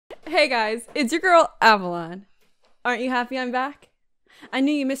Hey guys, it's your girl Avalon. Aren't you happy I'm back? I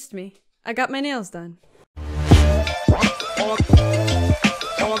knew you missed me. I got my nails done.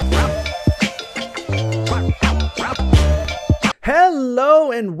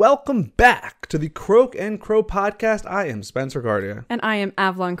 Hello and welcome back to the Croak and Crow podcast. I am Spencer Cartier. And I am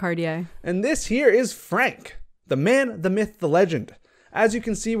Avalon Cartier. And this here is Frank, the man, the myth, the legend. As you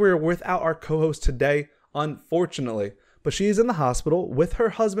can see, we're without our co-host today, unfortunately. But she is in the hospital with her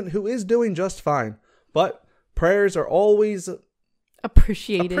husband, who is doing just fine. But prayers are always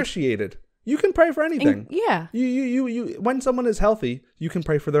appreciated. You can pray for anything. Yeah. You. When someone is healthy, you can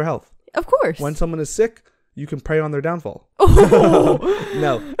pray for their health. Of course. When someone is sick, you can pray on their downfall. Oh.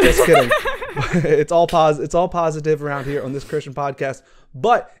 No, just kidding. It's all positive around here on this Christian podcast.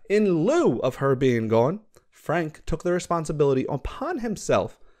 But in lieu of her being gone, Frank took the responsibility upon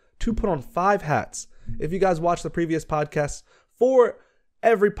himself to put on 5 hats. If you guys watch the previous podcasts, for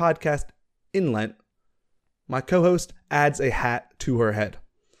every podcast in Lent, my co-host adds a hat to her head.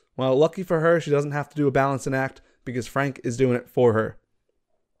 Well, lucky for her, she doesn't have to do a balancing act because Frank is doing it for her.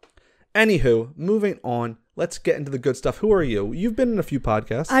 Anywho, moving on, let's get into the good stuff. Who are you? You've been in a few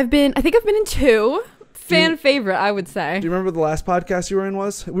podcasts. I think I've been in 2. Favorite, I would say. Do you remember the last podcast you were in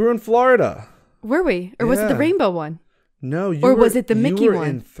was? We were in Florida. Were we? Or was it the rainbow one? No, was it the Mickey one? You were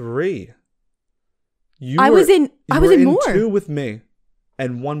in 3. I was in more. 2 with me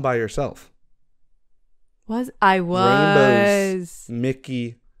and 1 by yourself. Rainbows.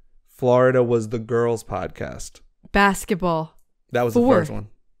 Mickey. Florida was the girls' podcast. Basketball. That was 4. The first one.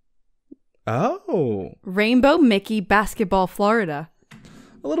 Oh. Rainbow, Mickey, basketball, Florida.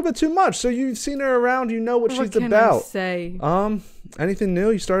 A little bit too much. So you've seen her around. You know what she's about. What can I say? Anything new?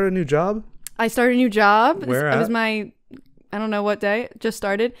 You started a new job? I started a new job. Where at? It was my, I don't know what day. Just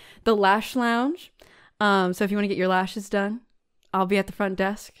started. The Lash Lounge. So if you want to get your lashes done, I'll be at the front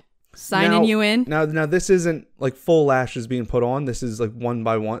desk signing you in. Now this isn't like full lashes being put on. This is like 1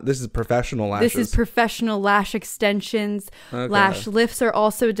 by 1. This is professional lashes. This is professional lash extensions. Okay. Lash lifts are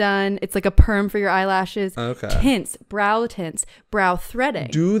also done. It's like a perm for your eyelashes. Okay. Tints, brow threading.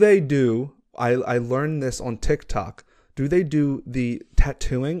 Do they do, I learned this on TikTok. Do they do the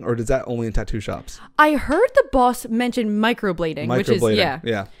tattooing or does that only in tattoo shops? I heard the boss mention microblading. Which is,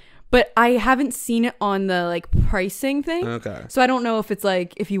 yeah. But I haven't seen it on the like pricing thing. Okay. So I don't know if it's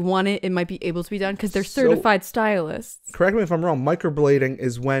like, if you want it, it might be able to be done because they're certified stylists. Correct me if I'm wrong. Microblading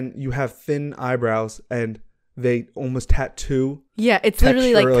is when you have thin eyebrows and they almost tattoo. Yeah, it's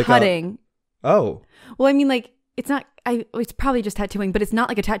literally like cutting. Oh. Well, I mean, like, it's not, it's probably just tattooing, but it's not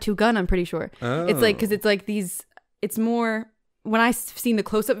like a tattoo gun, I'm pretty sure. Oh. It's like, because it's like these, it's more, when I've seen the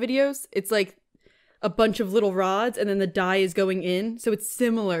close-up videos, it's like a bunch of little rods and then the dye is going in. So it's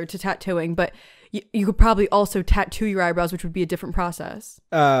similar to tattooing, but you could probably also tattoo your eyebrows, which would be a different process.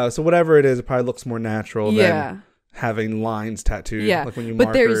 So whatever it is, it probably looks more natural than having lines tattooed. Yeah. Like when you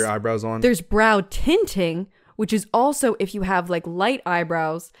mark your eyebrows on. There's brow tinting, which is also if you have like light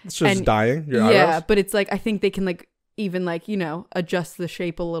eyebrows. It's just dyeing your eyebrows? Yeah, but it's like, I think they can like even like, you know, adjust the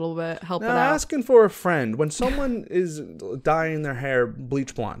shape a little bit, help it out. Asking for a friend. When someone is dyeing their hair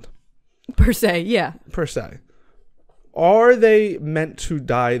bleach blonde. Per se, yeah. Per se. Are they meant to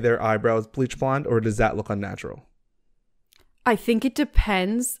dye their eyebrows bleach blonde or does that look unnatural? I think it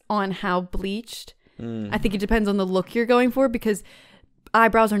depends on how bleached. I think it depends on the look you're going for because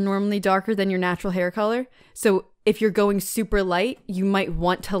eyebrows are normally darker than your natural hair color. So if you're going super light, you might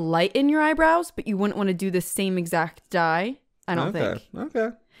want to lighten your eyebrows, but you wouldn't want to do the same exact dye. I don't think. Okay.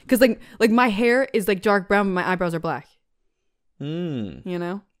 Because like my hair is like dark brown, but my eyebrows are black. You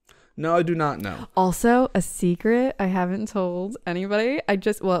know? No, I do not know. Also, a secret I haven't told anybody.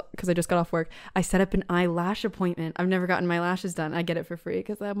 Because I just got off work. I set up an eyelash appointment. I've never gotten my lashes done. I get it for free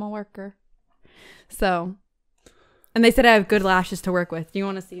because I'm a worker. So, and they said I have good lashes to work with. Do you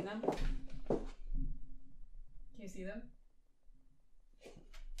want to see them? Can you see them?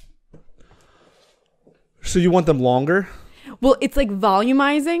 So you want them longer? Well, it's like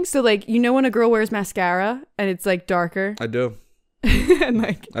volumizing. So like, you know when a girl wears mascara and it's like darker? I do. And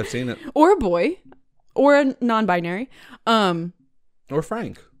like I've seen it. Or a boy. Or a non-binary. Or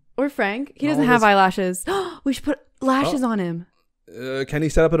Frank. He doesn't have eyelashes. We should put lashes on him. Can he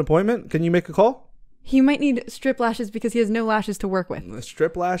set up an appointment? Can you make a call? He might need strip lashes because he has no lashes to work with.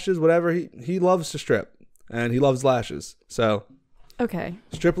 Strip lashes, whatever. He loves to strip. And he loves lashes. So. Okay.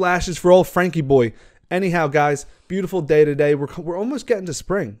 Strip lashes for old Frankie boy. Anyhow, guys, beautiful day today. We're almost getting to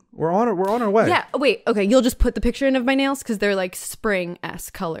spring. We're on our way. Yeah. Wait. Okay. You'll just put the picture in of my nails because they're like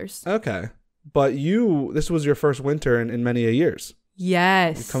spring-esque colors. Okay. But this was your first winter in many a years.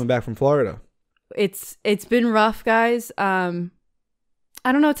 Yes. You're coming back from Florida. It's been rough, guys.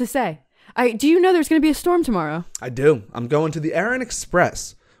 I don't know what to say. Do you know there's going to be a storm tomorrow? I do. I'm going to the Erin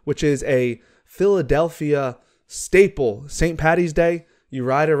Express, which is a Philadelphia staple. St. Patty's Day, you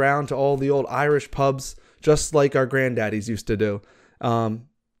ride around to all the old Irish pubs, just like our granddaddies used to do.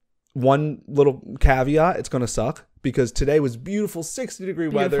 One little caveat, it's going to suck because today was beautiful 60-degree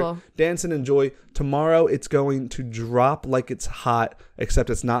weather. Dance and enjoy. Tomorrow, it's going to drop like it's hot, except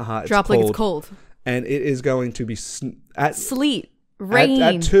it's not hot. Drop like it's cold. And it is going to be sleet. Rain.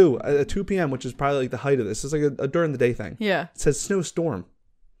 At 2 p.m., which is probably like the height of this. It's like a during the day thing. Yeah. It says snowstorm.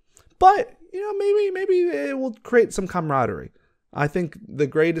 But, maybe it will create some camaraderie. I think the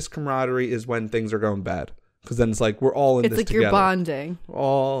greatest camaraderie is when things are going bad. Because then it's like we're all in this together. It's like you're bonding. We're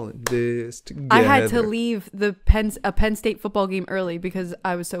all in this together. I had to leave a Penn State football game early because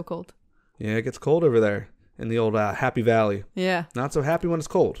I was so cold. Yeah, it gets cold over there in the old Happy Valley. Yeah. Not so happy when it's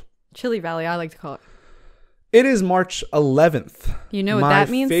cold. Chilly Valley, I like to call it. It is March 11th. You know what that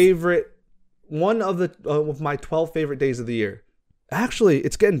means? One of my 12 favorite days of the year. Actually,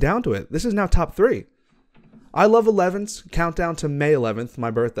 it's getting down to it. This is now top 3. I love 11s. Countdown to May 11th,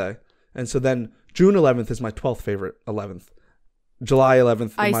 my birthday. And so then June 11th is my 12th favorite 11th. July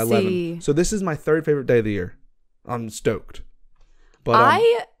 11th is my 11th. So this is my 3rd favorite day of the year. I'm stoked. But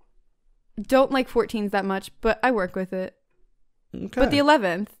I don't like 14s that much, but I work with it. Okay. But the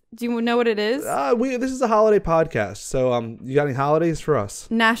 11th, do you know what it is? This is a holiday podcast. So you got any holidays for us?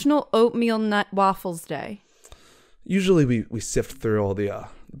 National Oatmeal Nut Waffles Day. Usually we sift through all the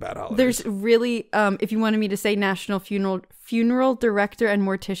bad holidays. There's really, if you wanted me to say, National Funeral Director and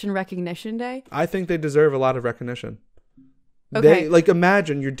Mortician Recognition Day. I think they deserve a lot of recognition. Okay.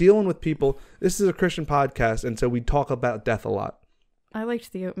 Imagine you're dealing with people. This is a Christian podcast, and so we talk about death a lot. I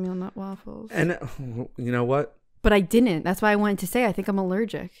liked the oatmeal nut waffles. And you know what? But I didn't. That's why I wanted to say I think I'm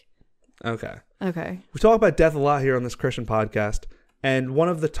allergic. Okay. We talk about death a lot here on this Christian podcast. And one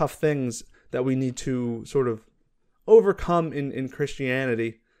of the tough things that we need to sort of overcome in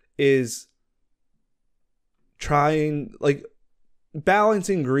Christianity is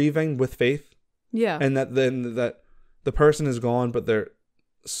balancing grieving with faith. Yeah. And that the person is gone, but their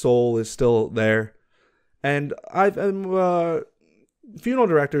soul is still there. And funeral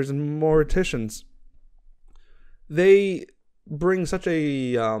directors and morticians, they bring such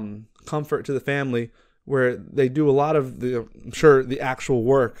a comfort to the family where they do a lot of I'm sure the actual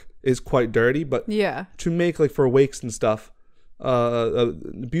work is quite dirty, but yeah, to make for wakes and stuff, a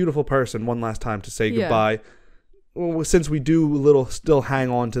beautiful person one last time to say goodbye. Well, since we do still hang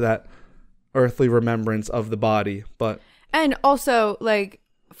on to that earthly remembrance of the body, and also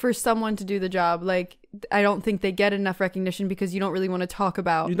for someone to do the job, I don't think they get enough recognition because you don't really want to talk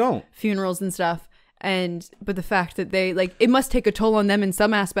about funerals and stuff. But the fact that they it must take a toll on them in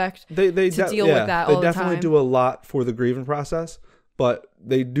some aspect to deal with that all the time. They definitely do a lot for the grieving process, but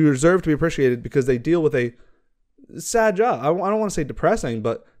they do deserve to be appreciated because they deal with a sad job. I don't want to say depressing,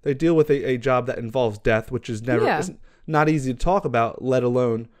 but they deal with a job that involves death, which is not easy to talk about, let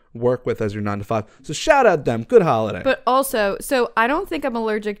alone work with as your 9 to 5. So shout out them. Good holiday. But also, so I don't think I'm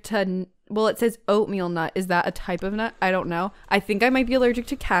allergic to. Well, it says oatmeal nut. Is that a type of nut? I don't know. I think I might be allergic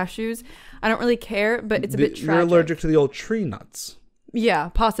to cashews. I don't really care, but it's a bit tragic. You're allergic to the old tree nuts. Yeah,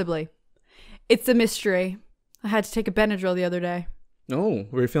 possibly. It's a mystery. I had to take a Benadryl the other day. Oh,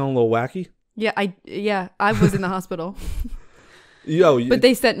 were you feeling a little wacky? Yeah, I was in the hospital. But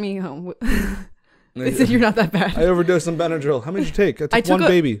they sent me home. They said you're not that bad. I overdosed on Benadryl. How many did you take? I took one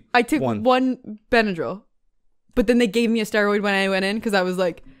baby. I took one Benadryl. But then they gave me a steroid when I went in because I was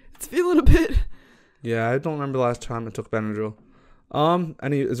like, it's feeling a bit. Yeah, I don't remember the last time I took Benadryl.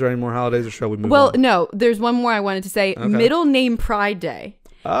 Is there any more holidays or shall we move on? Well, no, there's one more I wanted to say. Okay. Middle name Pride Day.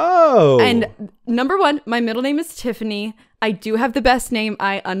 Oh. And number 1, my middle name is Tiffany. I do have the best name.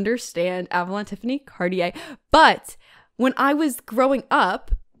 I understand. Avalon Tiffany Cartier. But when I was growing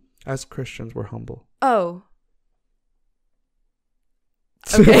up. As Christians, we're humble. Oh.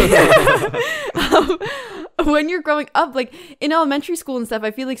 Okay. When you're growing up, in elementary school and stuff, I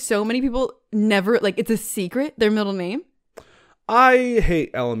feel like so many people never, it's a secret, their middle name. I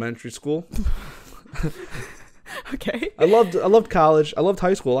hate elementary school. Okay. I loved college. I loved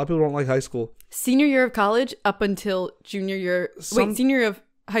high school. A lot of people don't like high school. Senior year of college up until junior year. Senior year of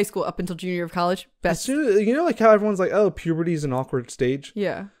high school up until junior year of college. Best. How everyone's like, oh, puberty is an awkward stage.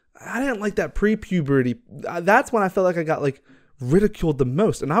 Yeah. I didn't like that pre-puberty. That's when I felt like I got ridiculed the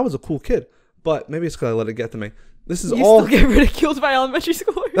most, and I was a cool kid. But maybe it's because I let it get to me. This is you all still get ridiculed by elementary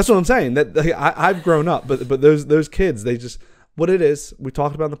schoolers. That's what I'm saying. That I've grown up, but those kids, they just what it is. We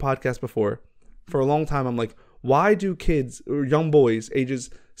talked about in the podcast before. For a long time, I'm like, why do kids or young boys ages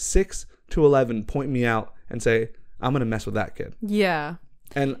 6 to 11 point me out and say I'm gonna mess with that kid? Yeah.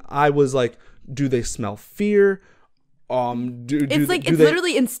 And I was like, do they smell fear? It's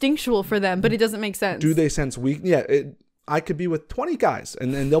literally instinctual for them, but it doesn't make sense. Do they sense weakness? Yeah, I could be with 20 guys,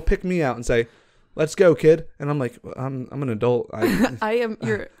 and they'll pick me out and say, "Let's go, kid." And I'm like, I'm an adult. I am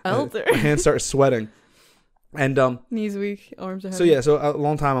your elder. My hands start sweating, and knees weak, arms are heavy. So yeah, so a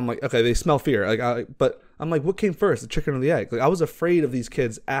long time I'm like, okay, they smell fear. But I'm like, what came first, the chicken or the egg? Like, I was afraid of these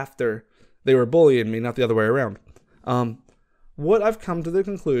kids after they were bullying me, not the other way around. What I've come to the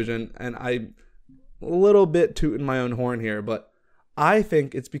conclusion, and I a little bit tooting my own horn here, but I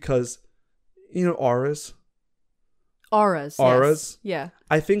think it's because, auras. Auras. Yes. Yeah.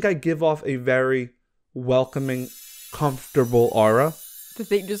 I think I give off a very welcoming, comfortable aura. That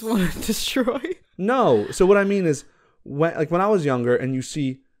they just want to destroy? No. So what I mean is, when I was younger and you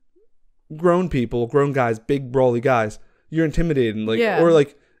see grown guys, big, brawly guys, you're intimidated. Or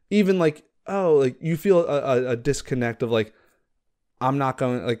even you feel a disconnect of like, I'm not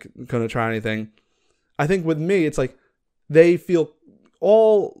going to try anything. I think with me, it's like they feel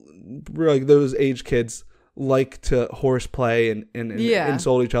all like those age kids like to horseplay and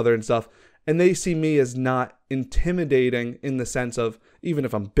insult each other and stuff. And they see me as not intimidating in the sense of, even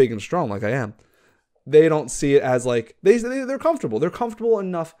if I'm big and strong like I am, they don't see it as like, they're comfortable. They're comfortable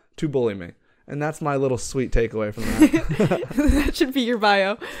enough to bully me. And that's my little sweet takeaway from that. That should be your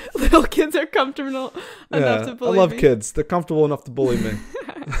bio. Little kids are comfortable enough to bully me. I love kids. They're comfortable enough to bully me.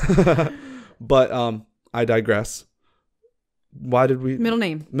 But I digress. Why did we... Middle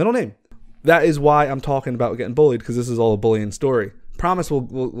name. That is why I'm talking about getting bullied, because this is all a bullying story. Promise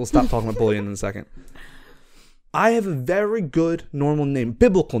we'll stop talking about bullying in a second. I have a very good normal name,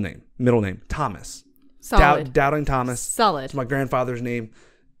 biblical name, middle name, Thomas. Solid. Doubting Thomas. Solid. It's my grandfather's name.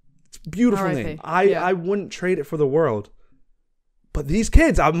 It's a beautiful R.I.P. name. I wouldn't trade it for the world. But these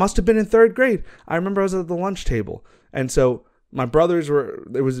kids, I must have been in 3rd grade. I remember I was at the lunch table. And so my brothers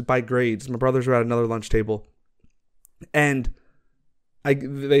it was by grades. My brothers were at another lunch table. And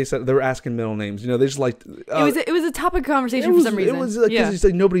they said they were asking middle names. They just liked... it was a topic of conversation for some reason. It was because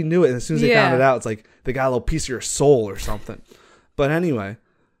nobody knew it. And as soon as they found it out, it's like they got a little piece of your soul or something. But anyway,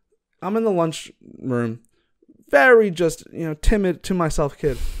 I'm in the lunch room, very just, timid to myself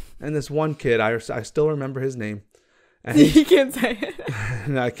kid. And this one kid, I still remember his name. And you can't say it.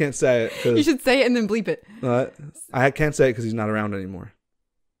 No, I can't say it. You should say it and then bleep it. I can't say it because he's not around anymore.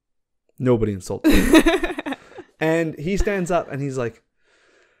 Nobody insulted him. And he stands up and he's like,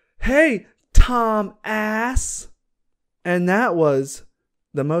 "Hey, Tom ass." And that was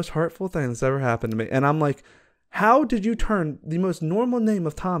the most hurtful thing that's ever happened to me. And I'm like, how did you turn the most normal name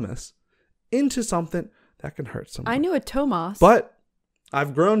of Thomas into something that can hurt someone? I knew a Tomas. But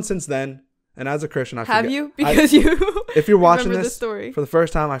I've grown since then. And as a Christian, I forgive. Have you? Because you if you're watching this story for the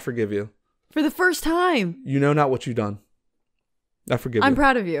first time, I forgive you. For the first time. You know not what you've done. I forgive you. I'm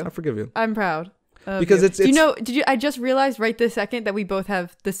proud of you. I forgive you. I'm proud. Because it's I just realized right this second that we both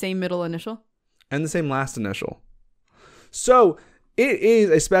have the same middle initial. And the same last initial. So it is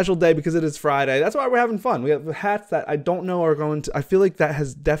a special day because it is Friday. That's why we're having fun. We have hats that I don't know are going to... I feel like that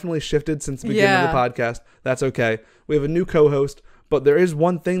has definitely shifted since the beginning of the podcast. That's okay. We have a new co-host. But there is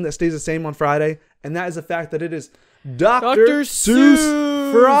one thing that stays the same on Friday. And that is the fact that it is Dr.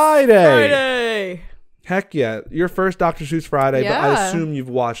 Seuss Friday. Heck yeah. Your first Dr. Seuss Friday. Yeah. But I assume you've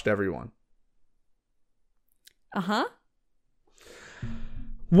watched everyone. Uh-huh.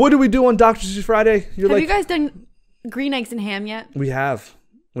 What do we do on Dr. Seuss Friday? Have you guys done green eggs and ham yet? We have.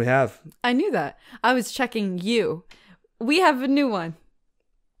 I knew that. I was checking you. We have a new one.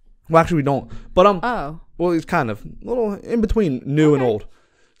 Well, actually, we don't. But well, it's kind of a little in between new and old.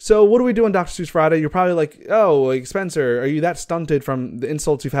 So what do we do on Dr. Seuss Friday? You're probably like, Spencer, are you that stunted from the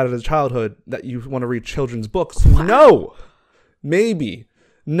insults you've had as a childhood that you want to read children's books? Wow. No. Maybe.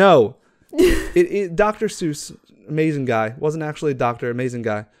 No. Dr. Seuss, amazing guy, wasn't actually a doctor, amazing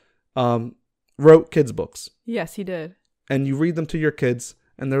guy, wrote kids' books. Yes, he did. And you read them to your kids,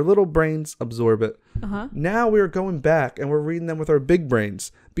 and their little brains absorb it. Uh-huh. Now we're going back, and we're reading them with our big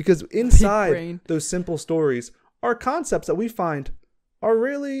brains, because inside those simple stories are concepts that we find are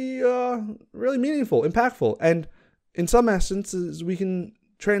really, really meaningful, impactful, and in some instances, we can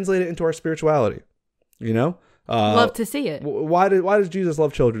translate it into our spirituality. Love to see it. Why does Jesus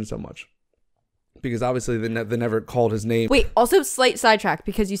love children so much? Because obviously they never called his name. Wait, also slight sidetrack,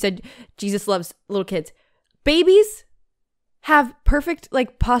 because you said Jesus loves little kids. Babies have perfect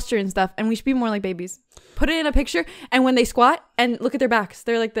posture and stuff, and we should be more like babies. Put it in a picture, and when they squat and look at their backs,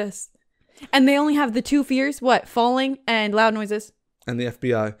 they're like this. And they only have the two fears, falling and loud noises. And the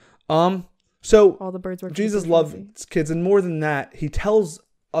FBI. So all the birds were Jesus loves kids, and more than that, he tells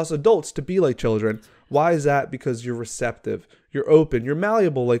us adults to be like children. Why is that? Because you're receptive, you're open, you're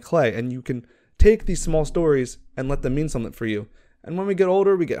malleable like clay, and you can take these small stories and let them mean something for you. And when we get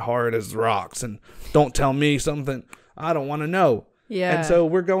older, we get hard as rocks and don't tell me something I don't want to know. Yeah. And so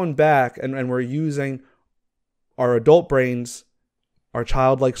we're going back and we're using our adult brains, our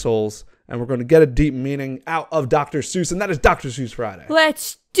childlike souls, and we're going to get a deep meaning out of Dr. Seuss, and that is Dr. Seuss Friday.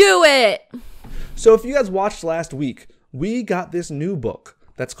 Let's do it. So if you guys watched last week, we got this new book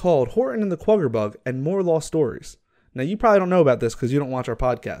that's called Horton and the Quaggerbug and More Lost Stories. Now, you probably don't know about this because you don't watch our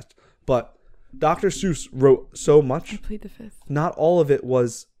podcast, but Dr. Seuss wrote so much. I plead the fifth. Not all of it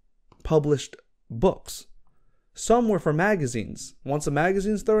was published books. Some were for magazines. Once a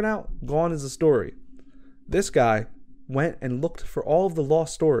magazine's thrown out, gone is the story. This guy went and looked for all of the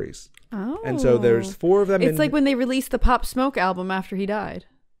lost stories. Oh. And so there's 4 of them. It's like when they released the Pop Smoke album after he died.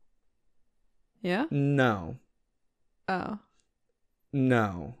 Yeah? No. Oh.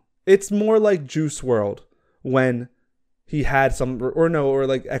 No. It's more like Juice WRLD when he had some, or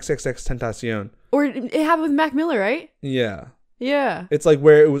like XXXTentacion. Or it happened with Mac Miller, right? Yeah. Yeah. It's like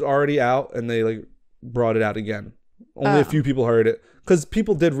where it was already out and they like brought it out again. Only a few people heard it. Because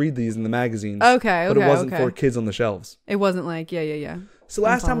people did read these in the magazines. Okay, but it wasn't for kids on the shelves. It wasn't like, yeah. So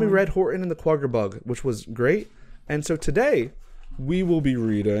last time we read Horton and the Quaggerbug, which was great. And so today we will be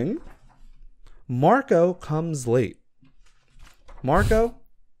reading Marco Comes Late. Marco?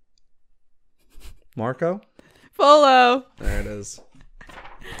 Follow. There it is.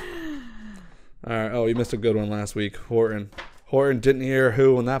 All right. Oh, you missed a good one last week. Horton didn't hear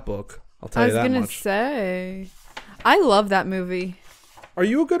who in that book. I'll tell you that much. I was going to say, I love that movie. Are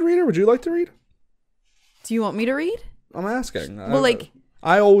you a good reader? Would you like to read? Do you want me to read? I'm asking. Well,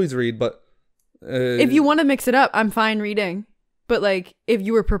 I always read, but if you want to mix it up, I'm fine reading. But like, if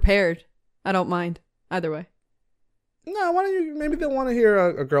you were prepared, I don't mind either way. No, why don't you? Maybe they'll want to hear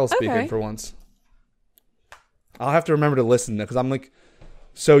a girl speaking for once. I'll have to remember to listen because I'm like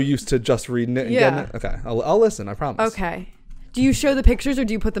so used to just reading it and getting it. Okay, I'll listen. I promise. Okay. Do you show the pictures or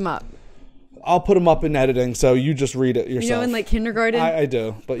do you put them up? I'll put them up in editing, so you just read it yourself. You know, in like kindergarten? I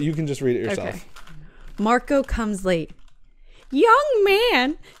do, but you can just read it yourself. Okay. Marco comes late. Young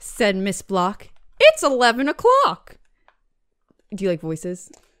man, said Miss Block, it's 11 o'clock. Do you like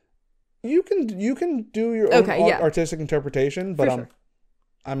voices? You can do your own artistic interpretation, but sure.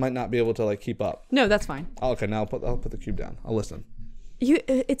 I might not be able to like keep up. No, that's fine. Okay, now I'll put the cube down. I'll listen.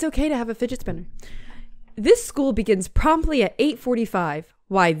 It's okay to have a fidget spinner. This school begins promptly at 8:45.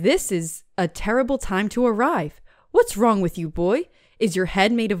 Why, this is a terrible time to arrive. What's wrong with you, boy? Is your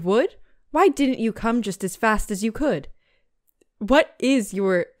head made of wood? Why didn't you come just as fast as you could? What is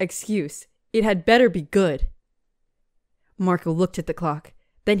your excuse? It had better be good. Marco looked at the clock.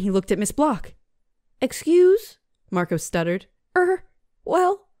 Then he looked at Miss Block. Excuse? Marco stuttered.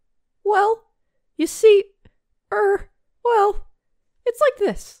 Well, you see, well, it's like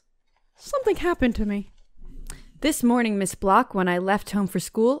this. Something happened to me. This morning, Miss Block, when I left home for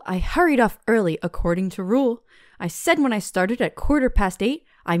school, I hurried off early according to rule. I said when I started at 8:15,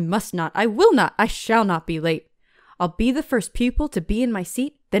 I must not, I will not, I shall not be late. I'll be the first pupil to be in my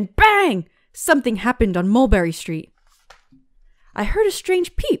seat. Then bang! Something happened on Mulberry Street. I heard a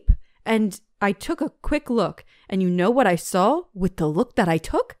strange peep, and I took a quick look. And you know what I saw with the look that I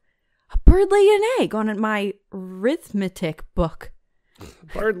took? A bird laid an egg on my arithmetic book.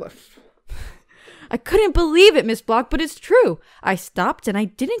 Bird left. I couldn't believe it, Miss Block, but it's true. I stopped and I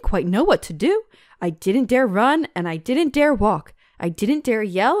didn't quite know what to do. I didn't dare run and I didn't dare walk. I didn't dare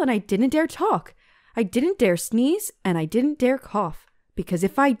yell and I didn't dare talk. I didn't dare sneeze and I didn't dare cough. Because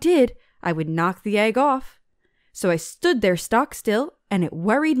if I did, I would knock the egg off. So I stood there stock still and it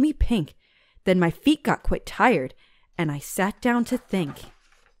worried me pink. Then my feet got quite tired and I sat down to think.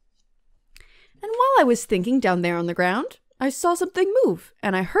 And while I was thinking down there on the ground, I saw something move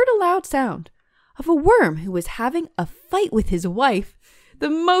and I heard a loud sound of a worm who was having a fight with his wife. The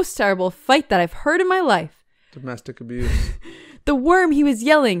most terrible fight that I've heard in my life. Domestic abuse. The worm, he was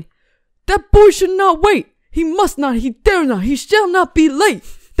yelling, "That boy should not wait. He must not, he dare not, he shall not be late.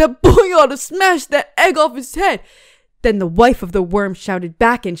 That boy ought to smash that egg off his head." Then the wife of the worm shouted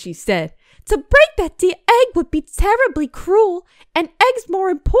back and she said, "To break that dear egg would be terribly cruel. An egg's more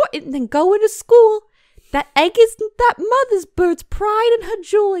important than going to school. That egg isn't that mother's bird's pride and her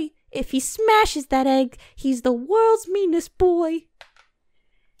joy. If he smashes that egg, he's the world's meanest boy."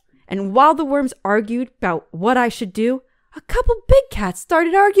 And while the worms argued about what I should do, a couple big cats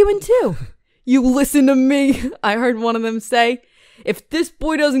started arguing too. "You listen to me," I heard one of them say. "If this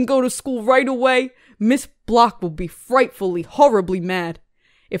boy doesn't go to school right away, Miss Block will be frightfully, horribly mad.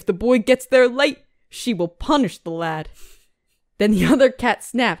 If the boy gets there late, she will punish the lad." Then the other cat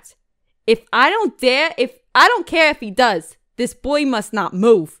snapped, If I don't care if he does, this boy must not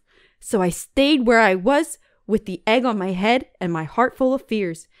move. So I stayed where I was with the egg on my head and my heart full of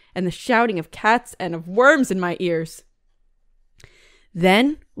fears and the shouting of cats and of worms in my ears.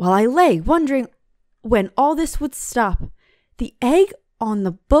 Then, while I lay wondering when all this would stop, the egg on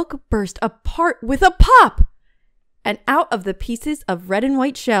the book burst apart with a pop, and out of the pieces of red and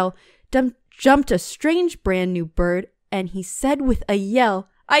white shell jumped a strange brand new bird, and he said with a yell,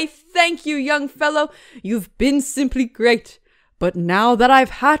 I thank you, young fellow, you've been simply great, but now that I've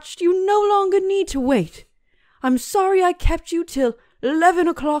hatched, you no longer need to wait. I'm sorry I kept you till 11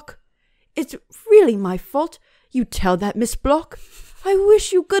 o'clock. It's really my fault. You tell that Miss Block. I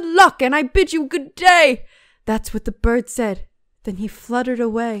wish you good luck and I bid you good day. That's what the bird said. Then he fluttered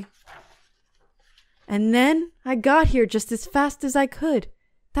away. And then I got here just as fast as I could.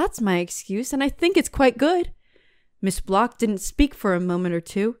 That's my excuse, and I think it's quite good. Miss Block didn't speak for a moment or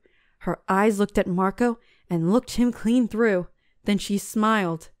two. Her eyes looked at Marco and looked him clean through. Then she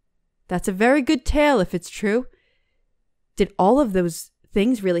smiled. That's a very good tale if it's true. Did all of those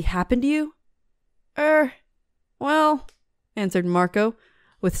things really happen to you? Well, answered Marco,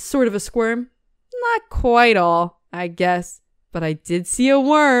 with sort of a squirm. Not quite all, I guess, but I did see a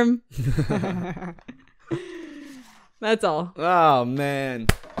worm. That's all. Oh, man.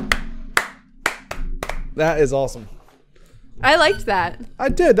 That is awesome. I liked that. I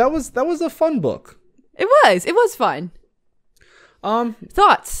did. That was a fun book. It was fun.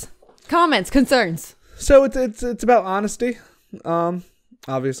 Thoughts, comments, concerns. So it's about honesty.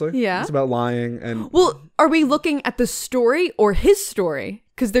 Obviously. Yeah. It's about lying and... Well, are we looking at the story or his story?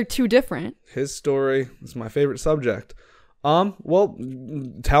 Because they're two different. His story is my favorite subject. Well,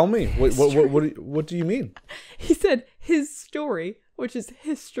 tell me. What do you mean? He said his story, which is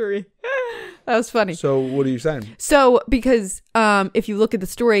history. That was funny. So what are you saying? So because if you look at the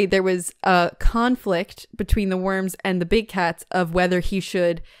story, there was a conflict between the worms and the big cats of whether he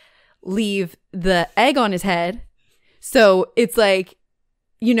should leave the egg on his head. So it's like,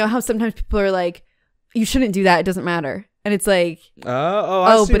 you know how sometimes people are like, you shouldn't do that. It doesn't matter. And it's like,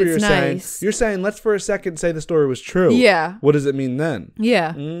 I see but what you're it's saying. nice. You're saying, let's for a second say the story was true. Yeah. What does it mean then?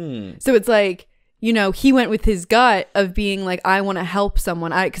 Yeah. So it's like, you know, he went with his gut of being like, I want to help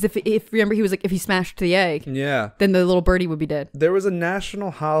someone. Because if remember, he was like, if he smashed the egg, yeah, then the little birdie would be dead. There was a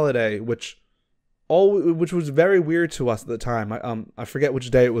national holiday which was very weird to us at the time. I forget which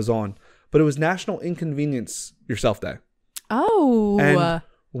day it was on, but it was National Inconvenience Yourself Day. Oh. And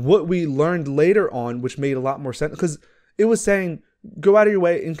what we learned later on, which made a lot more sense, because it was saying, go out of your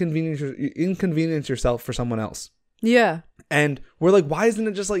way, inconvenience yourself for someone else. Yeah. And we're like, why isn't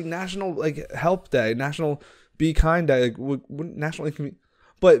it just like National Help Day, National Be Kind Day, National Inconvenience?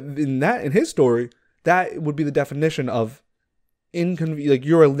 But in his story, that would be the definition of inconvenience. Like,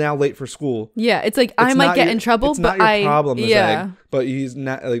 you're now late for school. Yeah, it's like I might get in trouble, but not your problem. Yeah. Egg, but he's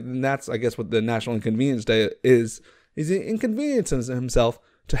not like. And that's, I guess, what the National Inconvenience Day is. He's inconveniencing himself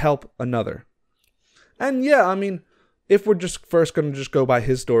to help another. And yeah, I mean, if we're just first going to just go by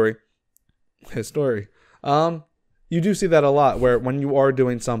his story, you do see that a lot, where when you are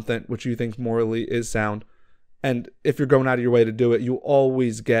doing something which you think morally is sound, and if you're going out of your way to do it, you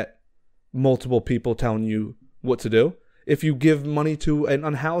always get multiple people telling you what to do. If you give money to an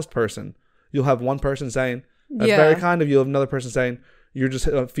unhoused person, you'll have one person saying, that's very kind of you. You'll have another person saying, you're just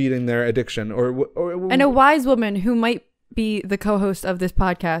feeding their addiction. And a wise woman who might be the co-host of this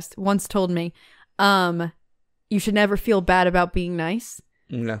podcast once told me, you should never feel bad about being nice.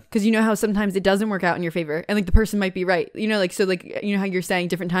 Yeah. Because you know how sometimes it doesn't work out in your favor, and like the person might be right. You know, like, so like, you know how you're saying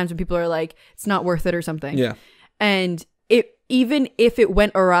different times when people are like, it's not worth it or something. Yeah. And even if it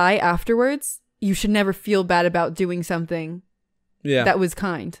went awry afterwards, you should never feel bad about doing something. Yeah. That was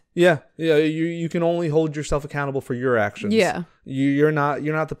kind. Yeah. Yeah. You can only hold yourself accountable for your actions. Yeah. You're not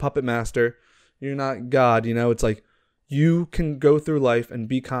the puppet master. You're not God. You know, it's like you can go through life and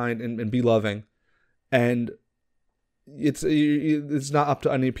be kind and be loving. And it's not up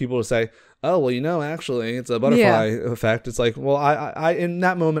to any people to say, oh, well, you know, actually it's a butterfly effect. It's like, well, I in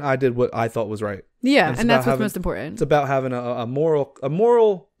that moment I did what I thought was right. Yeah. And that's what's most important. It's about having a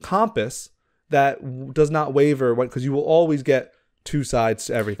moral compass that does not waver, because you will always get two sides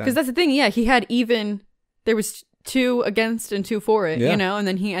to everything. Because that's the thing. Yeah, he had there was 2 against and 2 for it, you know, and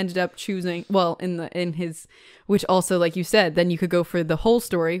then he ended up choosing, well, in his, which also, like you said, then you could go for the whole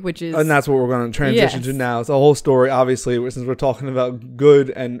story, which is, and that's what we're going to transition to now. It's a whole story, obviously, since we're talking about good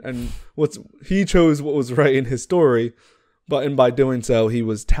and he chose what was right in his story, and by doing so, he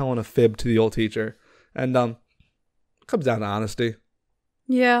was telling a fib to the old teacher, and it comes down to honesty.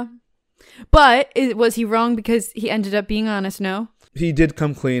 Yeah. But was he wrong because he ended up being honest? No. he did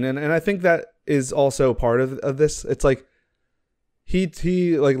come clean, and I think that is also part of this. It's like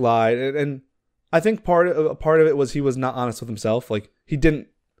he like lied, and I think part of it was he was not honest with himself. Like he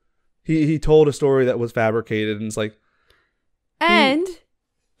told a story that was fabricated, and it's like, and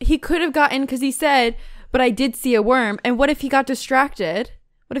he could have gotten, because he said, but I did see a worm. And what if he got distracted?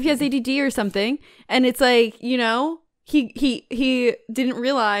 What if he has ADD or something? And it's like, you know, he didn't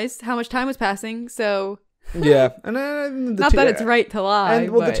realize how much time was passing, so. Yeah, and not that it's right to lie.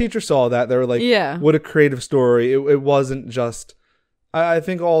 And well, the teacher saw that. They were like, yeah, what a creative story. It wasn't just. I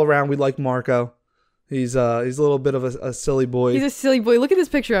think all around we like Marco. He's a little bit of a silly boy. He's a silly boy. Look at this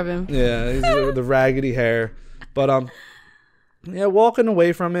picture of him. Yeah, he's the raggedy hair, but yeah, walking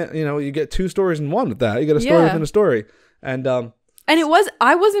away from it, you know, you get 2 stories in one with that. You get a story within a story, and I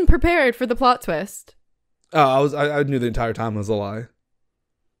wasn't prepared for the plot twist. Oh, I knew the entire time it was a lie.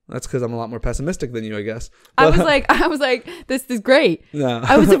 That's because I'm a lot more pessimistic than you, I guess. But I was like, this is great. No.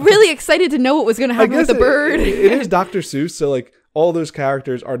 I was really excited to know what was going to happen with the bird. It is Dr. Seuss, so like all those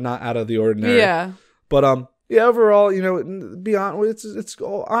characters are not out of the ordinary. Yeah. But yeah, overall, you know, beyond it's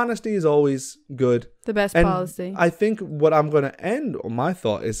honesty is always good. The best and policy. I think what I'm going to end on my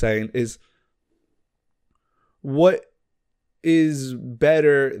thought is saying is, what is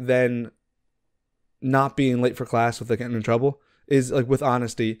better than not being late for class with like getting in trouble is like with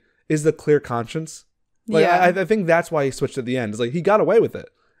honesty is the clear conscience. Like I think that's why he switched at the end. It's like he got away with it,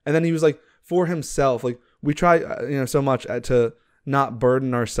 and then he was like for himself. Like we try, you know, so much to not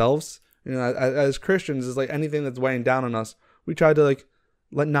burden ourselves. You know, as Christians, is like anything that's weighing down on us, we try to like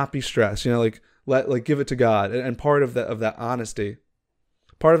not be stressed. You know, like give it to God, and part of that honesty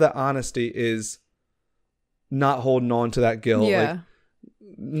is not holding on to that guilt. Yeah. Like,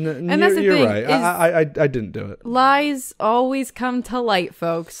 and that's the you're thing, right. I didn't do it. Lies always come to light,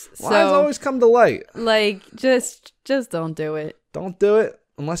 folks. Lies always come to light. Like, just don't do it. Don't do it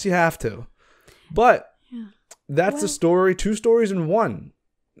unless you have to. But that's the story. 2 stories in one.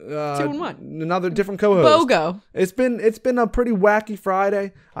 2 in 1. Another different co-host. BOGO. It's been a pretty wacky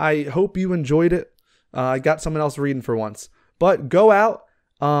Friday. I hope you enjoyed it. I got someone else reading for once. But go out,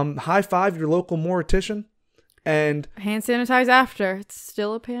 high five your local mortician. And hand sanitize after. It's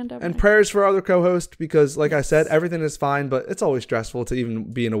still a pandemic. And prayers for other co-hosts, because like I said, everything is fine, but it's always stressful to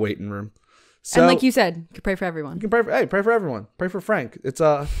even be in a waiting room. So, and like you said, you can pray for everyone. You can pray for everyone. Pray for Frank. It's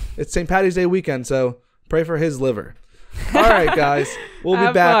St. Patty's Day weekend, so pray for his liver. All right, guys. We'll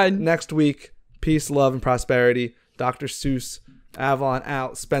be back next week. Peace, love, and prosperity. Dr. Seuss, Avalon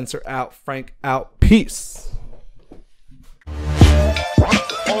out, Spencer out, Frank out. Peace.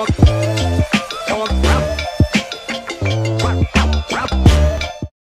 Rap.